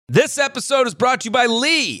This episode is brought to you by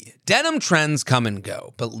Lee. Denim trends come and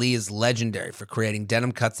go, but Lee is legendary for creating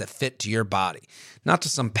denim cuts that fit to your body, not to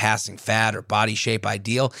some passing fad or body shape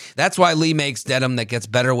ideal. That's why Lee makes denim that gets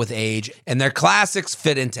better with age, and their classics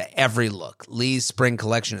fit into every look. Lee's spring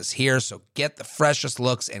collection is here, so get the freshest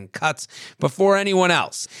looks and cuts before anyone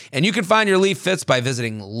else. And you can find your Lee fits by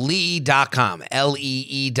visiting lee.com,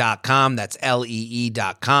 Lee.com, that's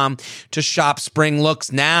Lee.com, to shop spring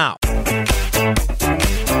looks now.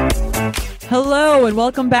 Hello and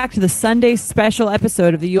welcome back to the Sunday special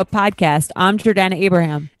episode of the U Podcast. I'm Jordana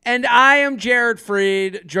Abraham. And I am Jared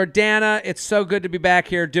Freed. Jordana, it's so good to be back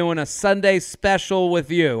here doing a Sunday special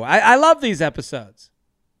with you. I love these episodes.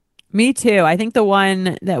 Me too. I think the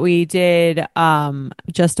one that we did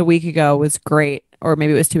just a week ago was great. Or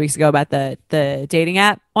maybe it was 2 weeks ago about the dating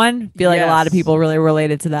app one. I feel like a lot of people really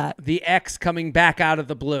related to that. The ex coming back out of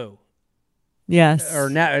the blue. Yes. Or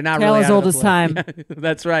not Tale really as old as time.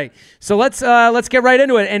 That's right. So let's get right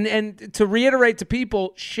into it. And to reiterate to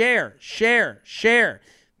people, share.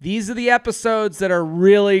 These are the episodes that are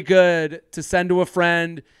really good to send to a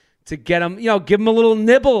friend to get them, give them a little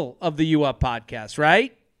nibble of the U Up podcast,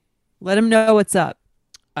 right? Let them know what's up.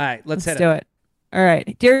 All right, let's do it. All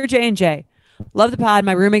right. Dear J&J, love the pod.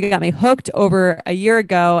 My roommate got me hooked over a year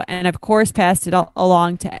ago and of course passed it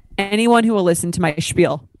along to anyone who will listen to my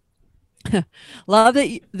spiel. Love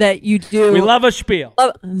that you do. We love a spiel.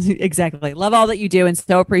 Exactly. Love all that you do and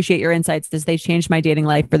so appreciate your insights as they changed my dating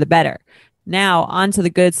life for the better. Now, on to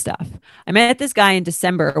the good stuff. I met this guy in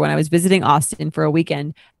December when I was visiting Austin for a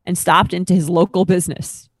weekend and stopped into his local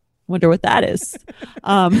business. Wonder what that is.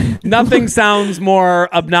 Nothing sounds more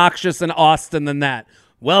obnoxious in Austin than that.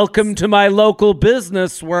 Welcome to my local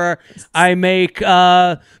business where I make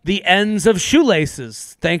the ends of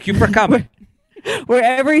shoelaces. Thank you for coming. Where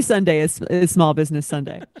every Sunday is Small Business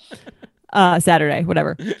Sunday. Saturday,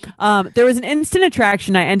 whatever. There was an instant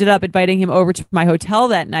attraction. I ended up inviting him over to my hotel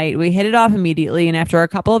that night. We hit it off immediately, and after a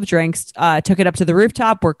couple of drinks, took it up to the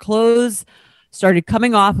rooftop where clothes started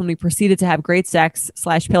coming off, and we proceeded to have great sex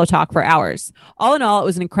 / pillow talk for hours. All in all, it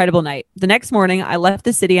was an incredible night. The next morning, I left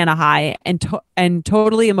the city on a high and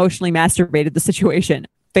totally emotionally masturbated the situation.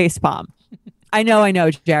 Facepalm. I know,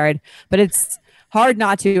 Jared, but it's hard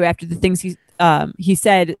not to after the things he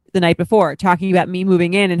said the night before, talking about me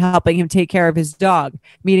moving in and helping him take care of his dog,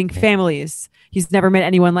 meeting families. He's never met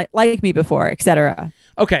anyone like me before, etc.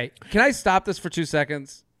 Okay, can I stop this for 2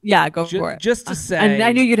 seconds? Yeah, go for it. Just to say, and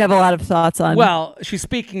I knew you'd have a lot of thoughts on. Well, she's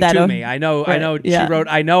speaking to me. I know. Yeah. She wrote,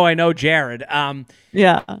 I know, Jared.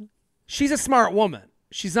 Yeah, she's a smart woman.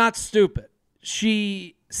 She's not stupid.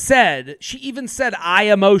 She even said, I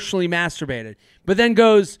emotionally masturbated, but then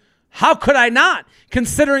goes, how could I not,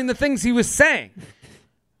 considering the things he was saying?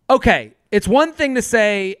 Okay, it's one thing to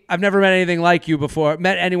say, I've never met anyone like you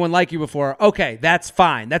before. Okay, that's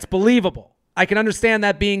fine. That's believable. I can understand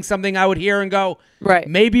that being something I would hear and go, right.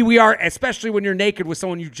 Maybe we are, especially when you're naked with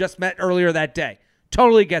someone you just met earlier that day.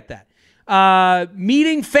 Totally get that.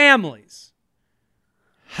 Meeting families.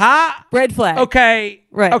 Red flag. Okay.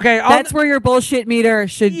 Right. Okay. That's where your bullshit meter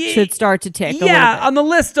should start to tick. Yeah. On the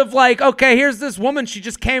list of okay, here's this woman. She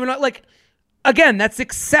just came in. Again, that's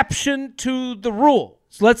exception to the rule.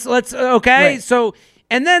 So let's. Okay. Right. So,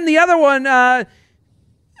 and then the other one,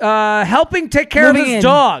 helping take care of his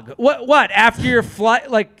dog. What? After your flight,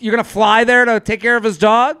 you're gonna fly there to take care of his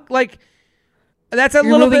dog? That's a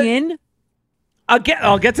little bit. Moving in. I'll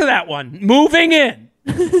get to that one. Moving in.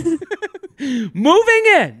 Moving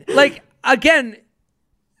in. Again,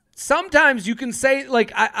 sometimes you can say,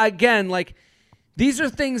 these are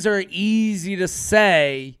things that are easy to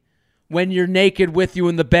say when you're naked with you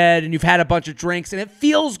in the bed and you've had a bunch of drinks and it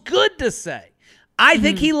feels good to say. I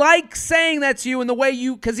think he likes saying that to you in the way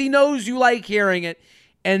because he knows you like hearing it,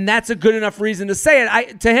 and that's a good enough reason to say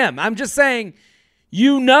it to him. I'm just saying,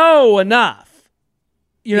 enough.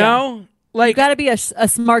 You know? You got to be a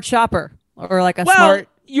smart shopper or smart.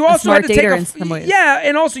 You also had to dater in some ways. Yeah,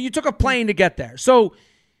 and also you took a plane to get there. So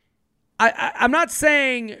I'm not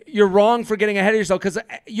saying you're wrong for getting ahead of yourself because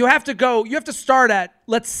you have to start at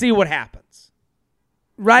let's see what happens.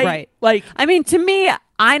 Right? To me,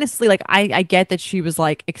 honestly, I get that she was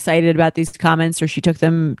excited about these comments or she took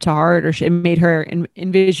them to heart or it made her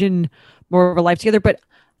envision more of a life together. But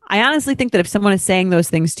I honestly think that if someone is saying those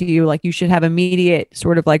things to you, you should have immediate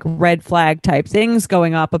sort of red flag type things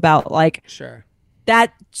going up about sure.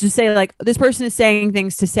 That to say this person is saying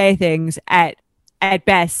things to say things at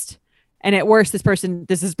best, And at worst, this person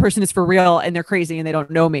is for real and they're crazy and they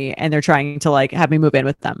don't know me and they're trying to like have me move in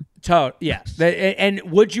with them. Yes. And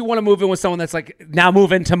would you want to move in with someone that's like, now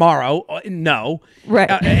move in tomorrow? No. Right.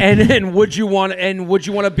 And would you want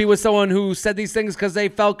to be with someone who said these things because they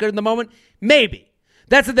felt good in the moment? Maybe.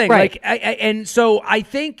 That's the thing. Right. And so I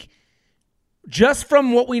think just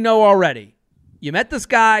from what we know already, you met this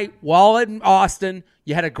guy while in Austin.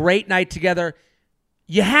 You had a great night together.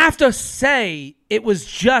 You have to say it was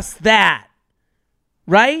just that,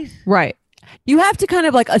 right? Right. You have to kind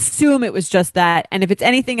of like assume it was just that. And if it's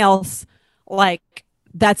anything else, like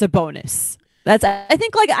that's a bonus. I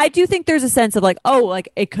think like, I do think there's a sense of like, oh, like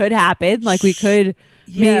it could happen. Like we could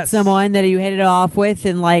meet someone that you hit it off with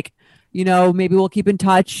and like, you know, maybe we'll keep in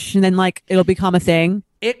touch and then like it'll become a thing.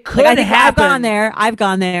 It could happen. I've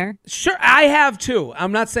gone there. Sure, I have too.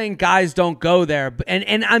 I'm not saying guys don't go there,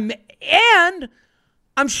 and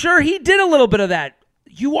I'm sure he did a little bit of that.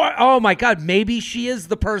 Oh my God, maybe she is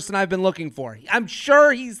the person I've been looking for. I'm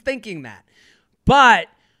sure he's thinking that. But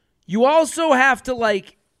you also have to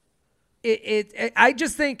like, I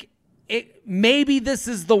just think maybe this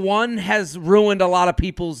is the one has ruined a lot of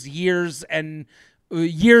people's years and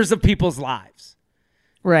years of people's lives.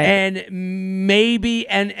 Right. And maybe,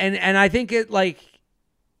 and I think it like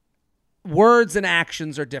words and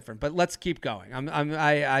actions are different, but let's keep going.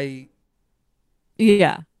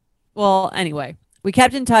 Yeah. Well, anyway, we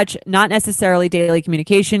kept in touch, not necessarily daily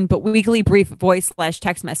communication, but weekly brief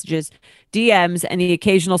voice/text messages, DMs, and the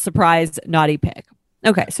occasional surprise naughty pic.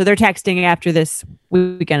 Okay, so they're texting after this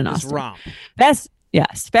weekend in Austin. Romp. Fast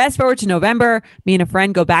forward to November. Me and a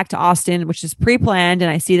friend go back to Austin, which is pre-planned, and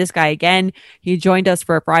I see this guy again. He joined us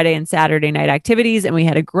for Friday and Saturday night activities, and we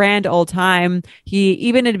had a grand old time. He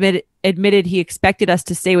even admitted he expected us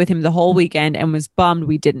to stay with him the whole weekend and was bummed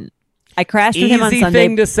we didn't. I crashed with him on Sunday. Easy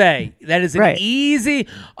thing to say. That is an easy...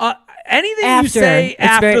 anything you say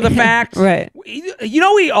after the fact. Right. You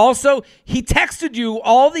know, he texted you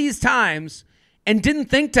all these times and didn't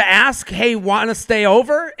think to ask, hey, want to stay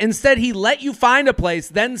over? Instead, he let you find a place,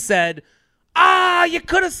 then said, you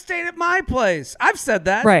could have stayed at my place. I've said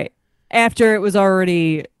that. Right. After it was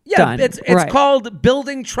already done. It's called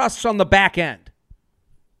building trust on the back end.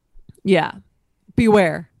 Yeah.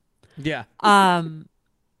 Beware. Yeah.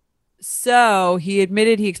 So he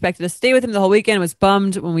admitted he expected us to stay with him the whole weekend and was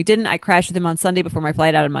bummed when we didn't. I crashed with him on Sunday before my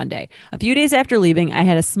flight out on Monday. A few days after leaving, I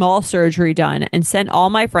had a small surgery done and sent all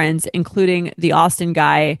my friends, including the Austin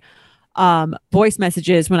guy, voice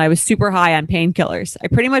messages when I was super high on painkillers. I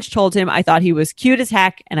pretty much told him I thought he was cute as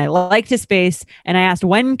heck and I liked his face, and I asked,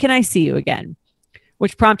 when can I see you again?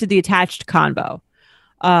 Which prompted the attached convo.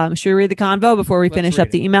 Should we read the convo before we finish up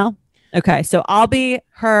the email? Okay, so I'll be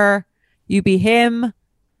her, you be him.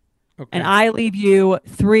 Okay. And I leave you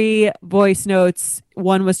 3 voice notes.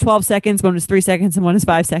 One was 12 seconds, one was 3 seconds, and one is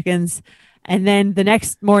 5 seconds. And then the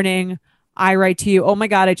next morning, I write to you, oh my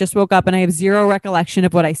God, I just woke up and I have zero recollection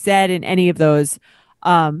of what I said in any of those.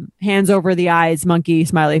 Hands over the eyes, monkey,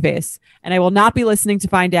 smiley face. And I will not be listening to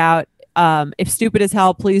find out. If stupid as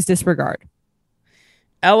hell, please disregard.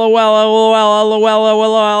 LOL, LOL, LOL,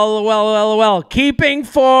 LOL, LOL, LOL. Keeping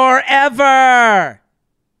forever.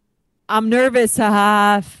 I'm nervous,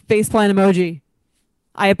 haha, faceplant emoji.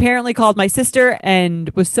 I apparently called my sister and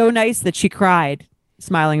was so nice that she cried,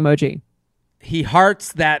 smiling emoji. He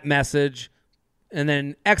hearts that message and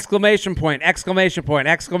then exclamation point, exclamation point,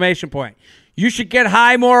 exclamation point. You should get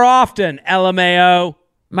high more often, LMAO.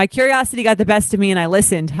 My curiosity got the best of me and I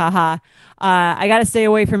listened, haha. I got to stay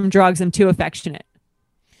away from drugs. I'm too affectionate.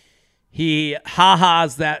 He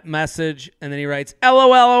ha-has that message and then he writes, LOL,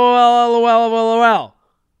 LOL, LOL, LOL.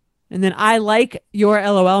 And then I like your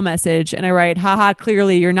LOL message and I write, haha,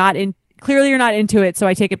 clearly you're not into it, so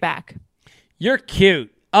I take it back. You're cute.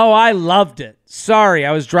 Oh, I loved it. Sorry,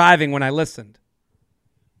 I was driving when I listened.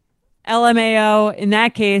 LMAO, in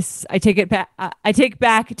that case, I take it back. I take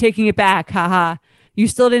back taking it back. Haha. You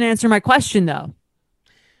still didn't answer my question though.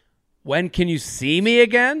 When can you see me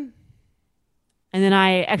again? And then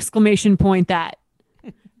I exclamation point that.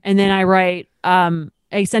 And then I write,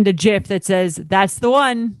 I send a GIF that says, that's the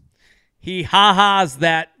one. He ha-has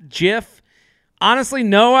that GIF. Honestly,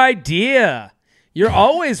 no idea. You're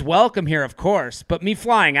always welcome here, of course, but me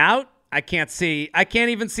flying out, I can't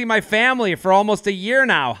even see my family for almost a year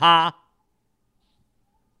now, ha.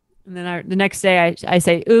 And then the next day I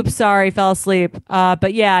say, oops, sorry, fell asleep.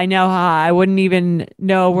 But yeah, I know, ha. I wouldn't even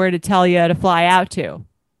know where to tell you to fly out to.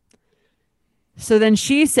 So then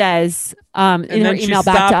she says, in her email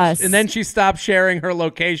back to us. And then she stopped sharing her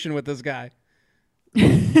location with this guy.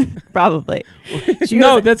 Probably.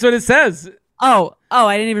 No, that's what it says. Oh,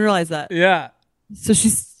 I didn't even realize that. Yeah. So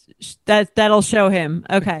that'll show him.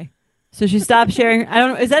 Okay. So she stopped sharing. I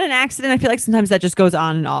don't know. Is that an accident? I feel like sometimes that just goes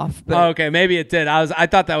on and off. But, Okay, maybe it did. I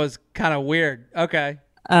thought that was kind of weird. Okay.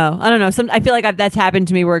 oh, I don't know. I feel like that's happened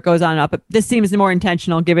to me where it goes on and off. But this seems more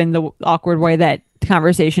intentional given the awkward way that the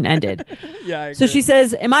conversation ended. Yeah. I agree. So she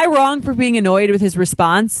says, "Am I wrong for being annoyed with his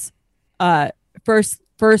response?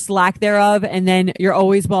 First lack thereof, and then you're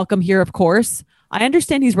always welcome here, of course. I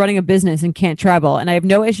understand he's running a business and can't travel, and I have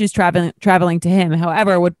no issues traveling to him.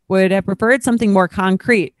 However, would have preferred something more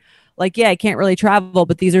concrete. Like, yeah, I can't really travel,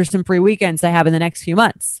 but these are some free weekends I have in the next few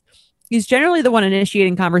months." He's generally the one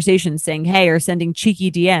initiating conversations, saying hey or sending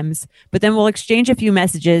cheeky DMs, but then we'll exchange a few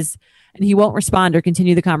messages and he won't respond or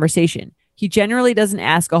continue the conversation. He generally doesn't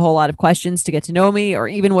ask a whole lot of questions to get to know me or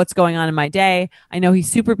even what's going on in my day. I know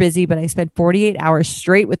he's super busy, but I spent 48 hours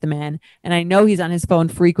straight with the man, and I know he's on his phone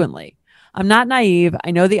frequently. I'm not naive.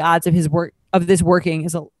 I know the odds of this working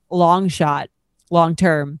is a long shot, long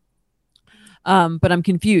term. But I'm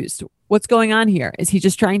confused. What's going on here? Is he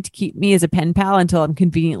just trying to keep me as a pen pal until I'm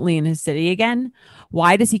conveniently in his city again?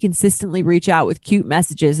 Why does he consistently reach out with cute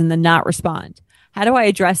messages and then not respond? How do I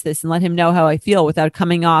address this and let him know how I feel without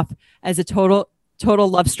coming off as a total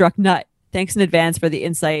love-struck nut? Thanks in advance for the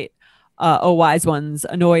insight. Oh, wise ones,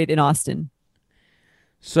 annoyed in Austin.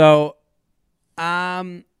 So,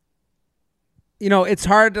 it's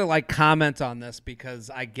hard to like comment on this because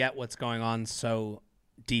I get what's going on so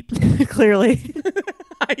deeply. Clearly.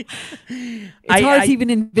 It's hard to even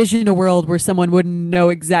envision a world where someone wouldn't know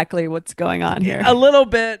exactly what's going on here. A little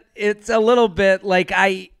bit. It's a little bit like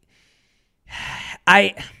I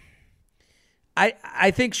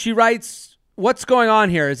think she writes, what's going on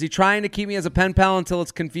here? Is he trying to keep me as a pen pal until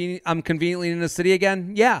it's convenient? I'm conveniently in the city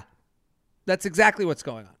again? Yeah, that's exactly what's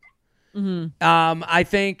going on. Mm-hmm. I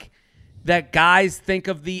think that guys think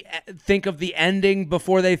of the ending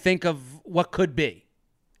before they think of what could be.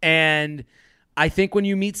 And I think when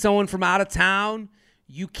you meet someone from out of town,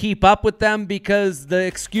 you keep up with them because the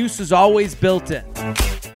excuse is always built in.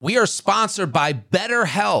 We are sponsored by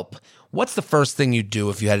BetterHelp. What's the first thing you'd do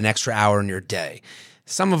if you had an extra hour in your day?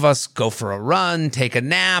 Some of us go for a run, take a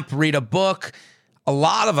nap, read a book. A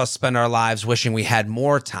lot of us spend our lives wishing we had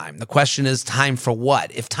more time. The question is, time for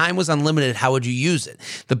what? If time was unlimited, how would you use it?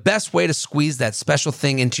 The best way to squeeze that special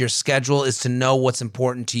thing into your schedule is to know what's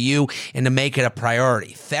important to you and to make it a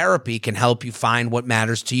priority. Therapy can help you find what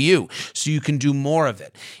matters to you so you can do more of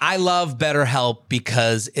it. I love BetterHelp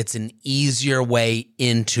because it's an easier way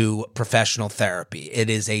into professional therapy. It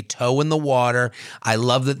is a toe in the water. I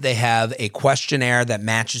love that they have a questionnaire that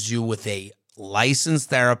matches you with a licensed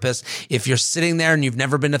therapist. If you're sitting there and you've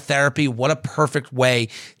never been to therapy, what a perfect way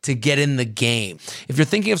to get in the game. If you're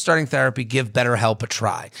thinking of starting therapy, give BetterHelp a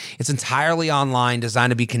try. It's entirely online,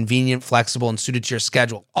 designed to be convenient, flexible, and suited to your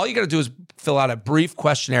schedule. All you got to do is fill out a brief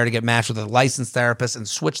questionnaire to get matched with a licensed therapist and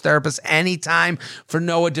switch therapists anytime for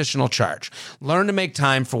no additional charge. Learn to make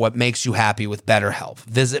time for what makes you happy with BetterHelp.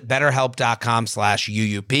 Visit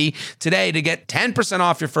BetterHelp.com/UUP today to get 10%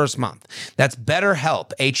 off your first month. That's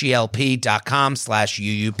BetterHelp, HELP.com/UUP.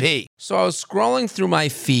 So I was scrolling through my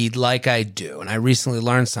feed like I do, and I recently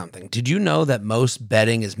learned something. Did you know that most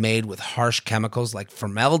bedding is made with harsh chemicals like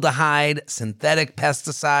formaldehyde, synthetic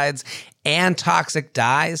pesticides, and toxic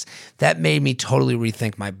dyes? That made me totally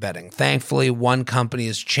rethink my bedding. Thankfully, one company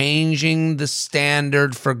is changing the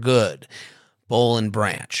standard for good. Boll and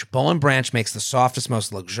Branch. Boll and Branch makes the softest,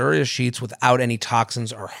 most luxurious sheets without any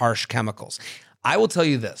toxins or harsh chemicals. I will tell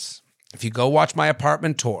you this. If you go watch my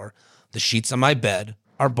apartment tour, the sheets on my bed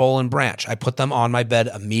are Boll and Branch. I put them on my bed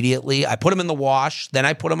immediately. I put them in the wash, then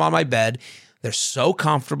I put them on my bed. They're so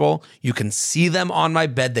comfortable. You can see them on my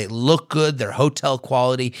bed. They look good. They're hotel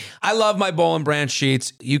quality. I love my Boll and Branch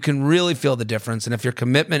sheets. You can really feel the difference. And if your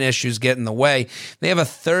commitment issues get in the way, they have a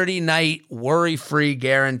 30-night worry-free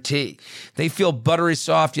guarantee. They feel buttery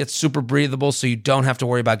soft yet super breathable, so you don't have to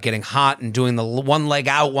worry about getting hot and doing the one leg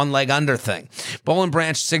out, one leg under thing. Boll and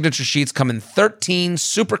Branch signature sheets come in 13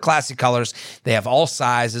 super classy colors. They have all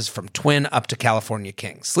sizes from twin up to California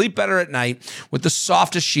king. Sleep better at night with the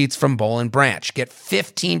softest sheets from Boll and Branch. Get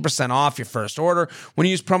 15% off your first order when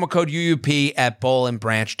you use promo code UUP at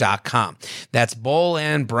bollandbranch.com. That's Boll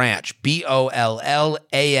and Branch,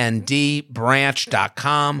 BOLLAND,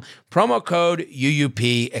 branch.com. Promo code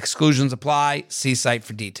UUP. Exclusions apply. See site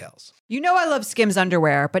for details. You know I love Skims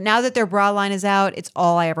underwear, but now that their bra line is out, it's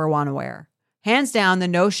all I ever want to wear. Hands down, the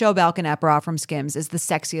no-show Balconette bra from Skims is the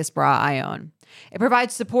sexiest bra I own. It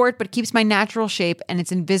provides support but keeps my natural shape, and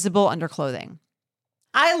it's invisible under clothing.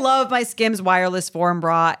 I love my Skims wireless form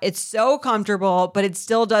bra. It's so comfortable, but it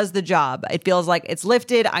still does the job. It feels like it's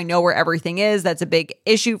lifted. I know where everything is. That's a big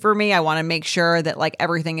issue for me. I want to make sure that like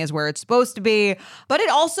everything is where it's supposed to be, but it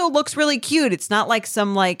also looks really cute. It's not like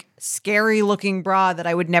some like scary looking bra that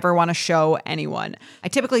I would never want to show anyone. I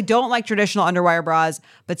typically don't like traditional underwire bras,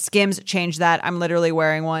 but Skims changed that. I'm literally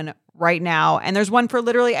wearing one right now. And there's one for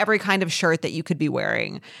literally every kind of shirt that you could be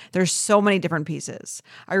wearing. There's so many different pieces.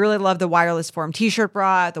 I really love the wireless form t-shirt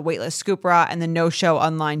bra, the weightless scoop bra, and the no-show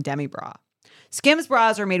unline demi bra. Skims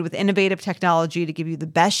bras are made with innovative technology to give you the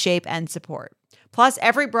best shape and support. Plus,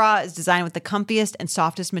 every bra is designed with the comfiest and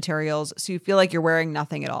softest materials, so you feel like you're wearing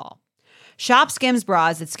nothing at all. Shop Skims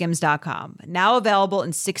bras at skims.com. Now available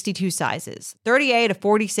in 62 sizes, 38 to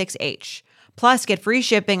 46H. Plus, get free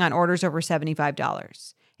shipping on orders over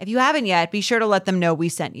 $75. If you haven't yet, be sure to let them know we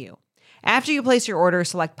sent you. After you place your order,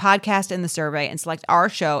 select podcast in the survey and select our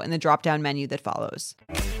show in the drop-down menu that follows.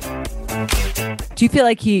 Do you feel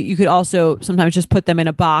like you could also sometimes just put them in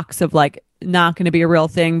a box of like not going to be a real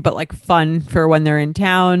thing, but like fun for when they're in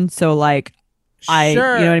town? So like, Sure. you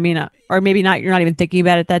know what I mean? Or maybe not, you're not even thinking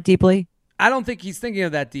about it that deeply. I don't think he's thinking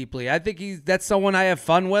of that deeply. I think that's someone I have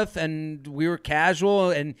fun with, and we were casual,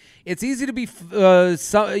 and it's easy to be.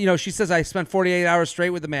 She says I spent 48 hours straight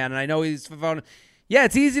with the man, and I know he's phone. Yeah,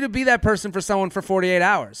 it's easy to be that person for someone for 48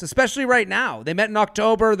 hours, especially right now. They met in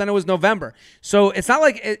October, then it was November, so it's not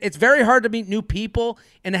like it's very hard to meet new people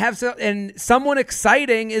and to have someone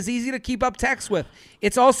exciting is easy to keep up text with.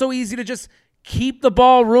 It's also easy to just keep the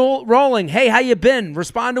ball rolling. Hey, how you been?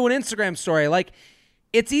 Respond to an Instagram story, like.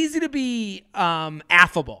 It's easy to be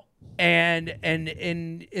affable, and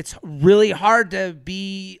it's really hard to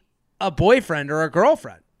be a boyfriend or a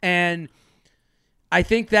girlfriend. And I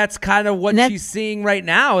think that's kind of what she's seeing right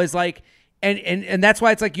now is like, and that's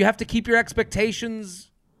why it's like you have to keep your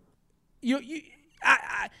expectations.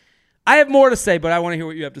 I have more to say, but I want to hear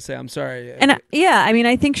what you have to say. I'm sorry. And I mean,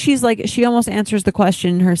 I think she's like, she almost answers the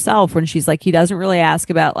question herself when she's like, he doesn't really ask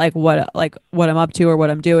about like what I'm up to or what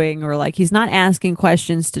I'm doing, or like, he's not asking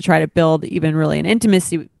questions to try to build even really an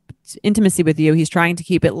intimacy with you. He's trying to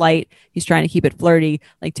keep it light. He's trying to keep it flirty.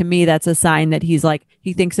 Like, to me, that's a sign that he's like,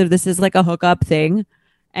 he thinks of this as like a hookup thing.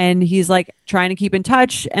 And he's like trying to keep in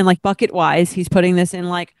touch, and like bucket wise, he's putting this in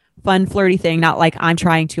like fun, flirty thing, not like I'm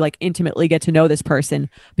trying to like intimately get to know this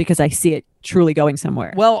person because I see it truly going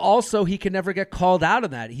somewhere. Well, also, he can never get called out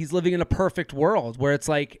of that. He's living in a perfect world where it's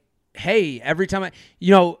like, hey, every time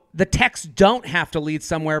the texts don't have to lead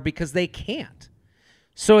somewhere because they can't.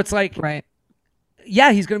 So it's like, right.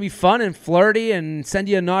 Yeah, he's going to be fun and flirty and send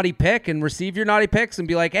you a naughty pic and receive your naughty pics and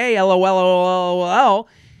be like, hey, LOL.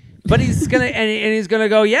 But he's going to, and he's going to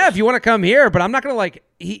go, yeah, if you want to come here, but I'm not going to like,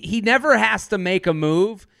 he never has to make a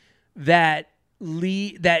move that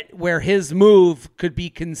where his move could be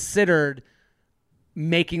considered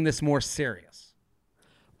making this more serious.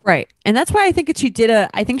 Right. And that's why I think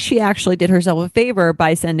I think she actually did herself a favor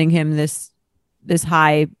by sending him this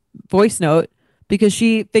high voice note, because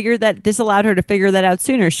she figured that this allowed her to figure that out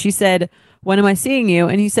sooner. She said, when am I seeing you?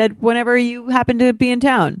 And he said, whenever you happen to be in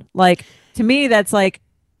town. Like, to me, that's like,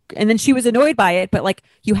 and then she was annoyed by it, but like,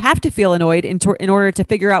 you have to feel annoyed in order to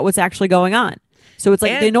figure out what's actually going on. So it's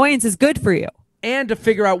like the annoyance is good for you. And to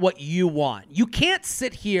figure out what you want. You can't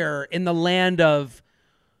sit here in the land of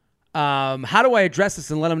how do I address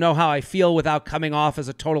this and let them know how I feel without coming off as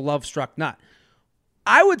a total love-struck nut.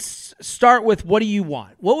 I would start with, what do you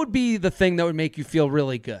want? What would be the thing that would make you feel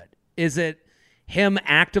really good? Is it him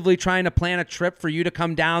actively trying to plan a trip for you to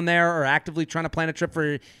come down there, or actively trying to plan a trip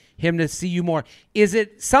for him to see you more? Is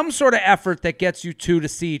it some sort of effort that gets you two to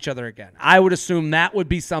see each other again? I would assume that would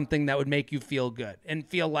be something that would make you feel good and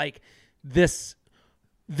feel like this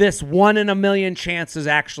 1 in a million chance is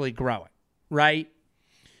actually growing, right?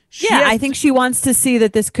 I think she wants to see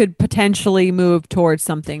that this could potentially move towards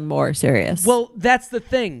something more serious. Well, that's the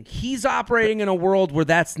thing. He's operating in a world where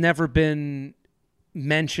that's never been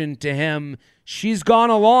mentioned to him. She's gone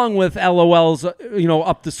along with LOLs,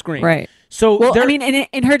 up the screen. Right. So, well, I mean,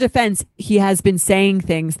 in her defense, he has been saying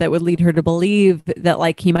things that would lead her to believe that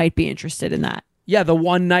like he might be interested in that. Yeah, the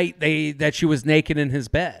one night that she was naked in his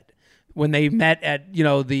bed when they met at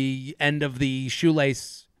the end of the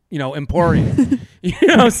shoelace emporium.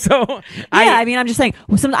 So I mean, I'm just saying,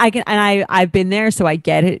 I've been there, so I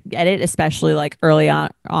get it, especially like early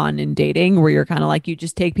on in dating, where you're kind of like, you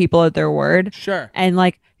just take people at their word. Sure. And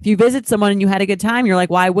like, if you visit someone and you had a good time, you're like,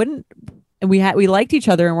 why wouldn't? And we liked each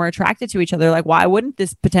other and we're attracted to each other. Like, why wouldn't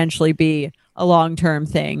this potentially be a long-term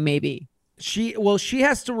thing? Maybe. She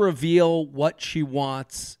has to reveal what she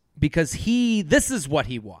wants, because this is what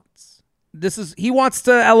he wants. He wants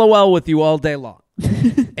to LOL with you all day long.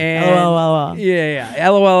 And LOL. yeah.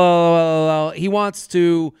 LOL. He wants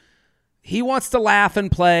to laugh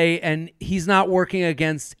and play, and he's not working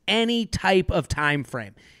against any type of time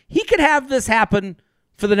frame. He could have this happen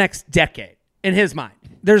for the next decade in his mind.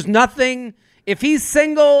 There's nothing. If he's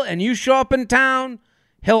single and you show up in town,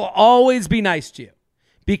 he'll always be nice to you,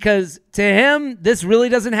 because to him, this really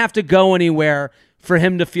doesn't have to go anywhere for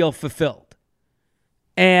him to feel fulfilled.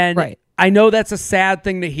 And Right. I know that's a sad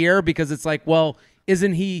thing to hear, because it's like, well,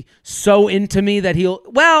 isn't he so into me that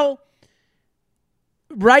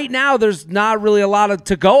right now there's not really a lot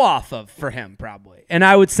to go off of for him, probably. And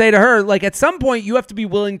I would say to her, like, at some point you have to be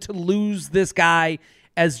willing to lose this guy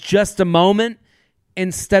as just a moment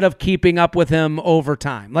instead of keeping up with him over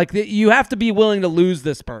time. Like, you have to be willing to lose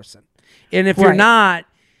this person. And if you're not,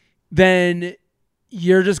 then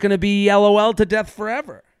you're just going to be LOL to death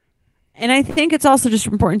forever. And I think it's also just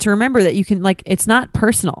important to remember that you can, like, it's not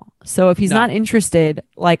personal. So if he's not interested,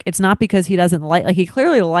 like, it's not because he doesn't like he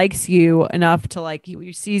clearly likes you enough to, like,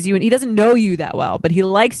 he sees you, and he doesn't know you that well, but he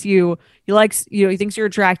likes you. He likes, he thinks you're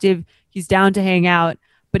attractive. He's down to hang out,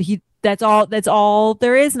 but that's all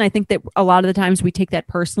there is. And I think that a lot of the times we take that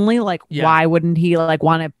personally. Like, why wouldn't he, like,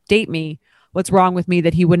 want to date me? What's wrong with me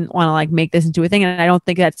that he wouldn't want to, like, make this into a thing? And I don't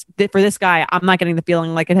think that's for this guy. I'm not getting the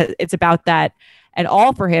feeling like it's about that at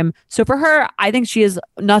all for him. So for her, I think she has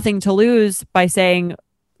nothing to lose by saying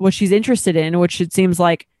what she's interested in, which it seems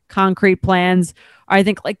like concrete plans. I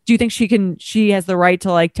think, like, do you think she has the right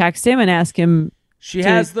to, like, text him and ask him? She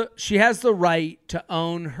has the right to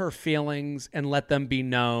own her feelings and let them be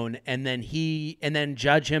known, and then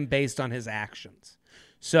judge him based on his actions.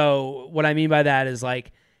 So what I mean by that is,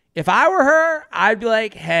 like, if I were her, I'd be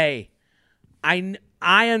like, hey, I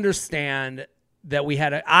understand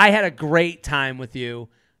that I had a great time with you.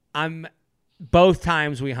 Both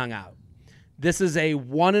times we hung out. This is a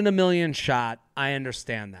 1 in a million shot. I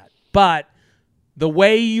understand that. But the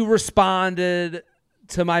way you responded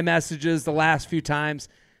to my messages the last few times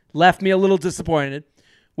left me a little disappointed,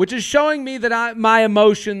 which is showing me that my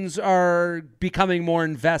emotions are becoming more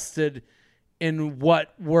invested in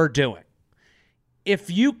what we're doing. If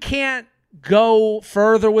you can't go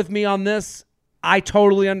further with me on this, I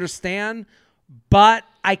totally understand. But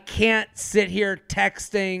I can't sit here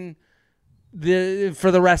texting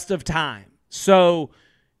for the rest of time. So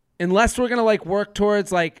unless we're going to, like, work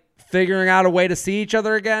towards, like, figuring out a way to see each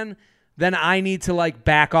other again, then I need to, like,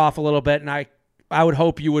 back off a little bit. And I would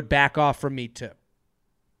hope you would back off from me too.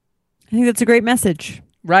 I think that's a great message.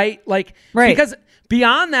 Right? Like, because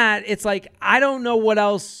beyond that, it's like, I don't know what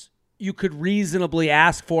else you could reasonably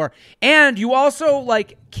ask for. And you also,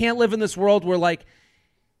 like, can't live in this world where, like,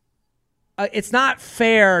 it's not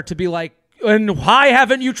fair to be like, and why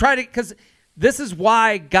haven't you tried it? Because this is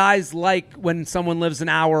why guys like when someone lives an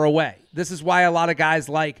hour away. This is why a lot of guys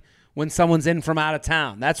like when someone's in from out of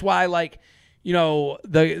town. That's why, like,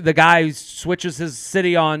 the guy switches his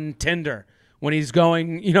city on Tinder when he's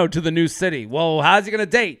going, to the new city. Well, how's he going to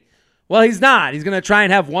date? Well, he's not. He's going to try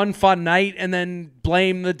and have one fun night and then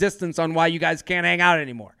blame the distance on why you guys can't hang out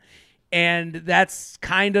anymore. And that's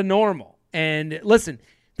kind of normal. And listen,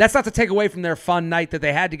 that's not to take away from their fun night that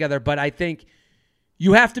they had together, but I think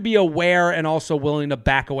you have to be aware and also willing to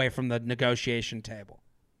back away from the negotiation table.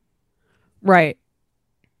 Right.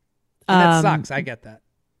 And that sucks. I get that.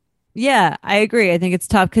 Yeah, I agree. I think it's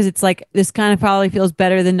tough because it's like, this kind of probably feels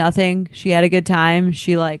better than nothing. She had a good time.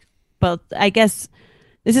 But I guess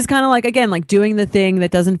this is kind of like, again, like doing the thing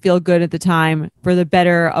that doesn't feel good at the time for the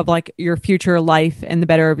better of, like, your future life and the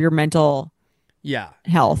better of your mental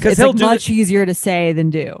health. It's, like, much easier to say than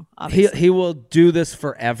do. He will do this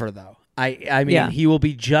forever, though. I mean, he will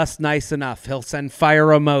be just nice enough. He'll send fire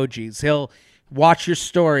emojis. He'll watch your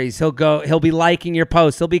stories. He'll be liking your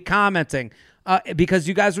posts. He'll be commenting because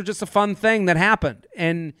you guys were just a fun thing that happened.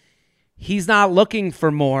 And he's not looking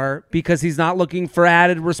for more because he's not looking for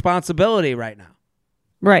added responsibility right now.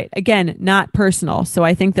 Right. Again, not personal. So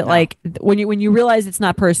I think that like when you realize it's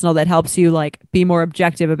not personal, that helps you, like, be more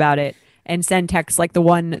objective about it and send texts like the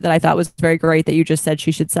one that I thought was very great that you just said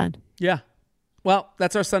she should send. Yeah. Well,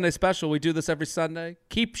 that's our Sunday special. We do this every Sunday.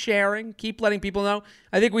 Keep sharing. Keep letting people know.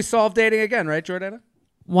 I think we solved dating again, right, Jordana?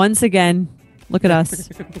 Once again. Look at us.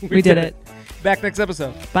 we did it. Back next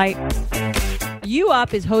episode. Bye. You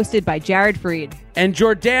Up is hosted by Jared Freed. And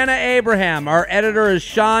Jordana Abraham. Our editor is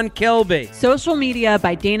Sean Kilby. Social media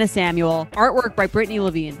by Dana Samuel. Artwork by Brittany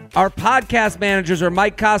Levine. Our podcast managers are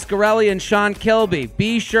Mike Coscarelli and Sean Kilby.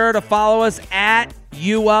 Be sure to follow us at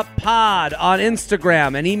UUpPod on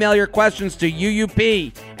Instagram and email your questions to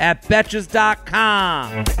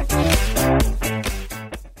uup@betches.com.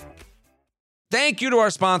 Thank you to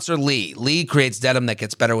our sponsor, Lee. Lee creates denim that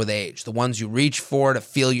gets better with age, the ones you reach for to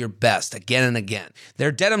feel your best again and again.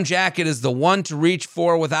 Their denim jacket is the one to reach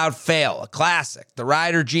for without fail, a classic. The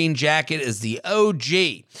Rider jean jacket is the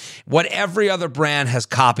OG, what every other brand has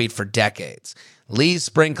copied for decades. Lee's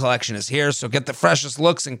spring collection is here, so get the freshest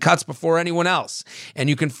looks and cuts before anyone else. And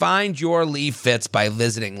you can find your Lee fits by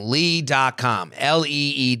visiting lee.com,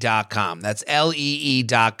 Lee.com. That's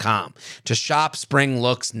Lee.com to shop spring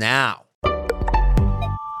looks now.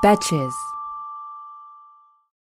 Betches.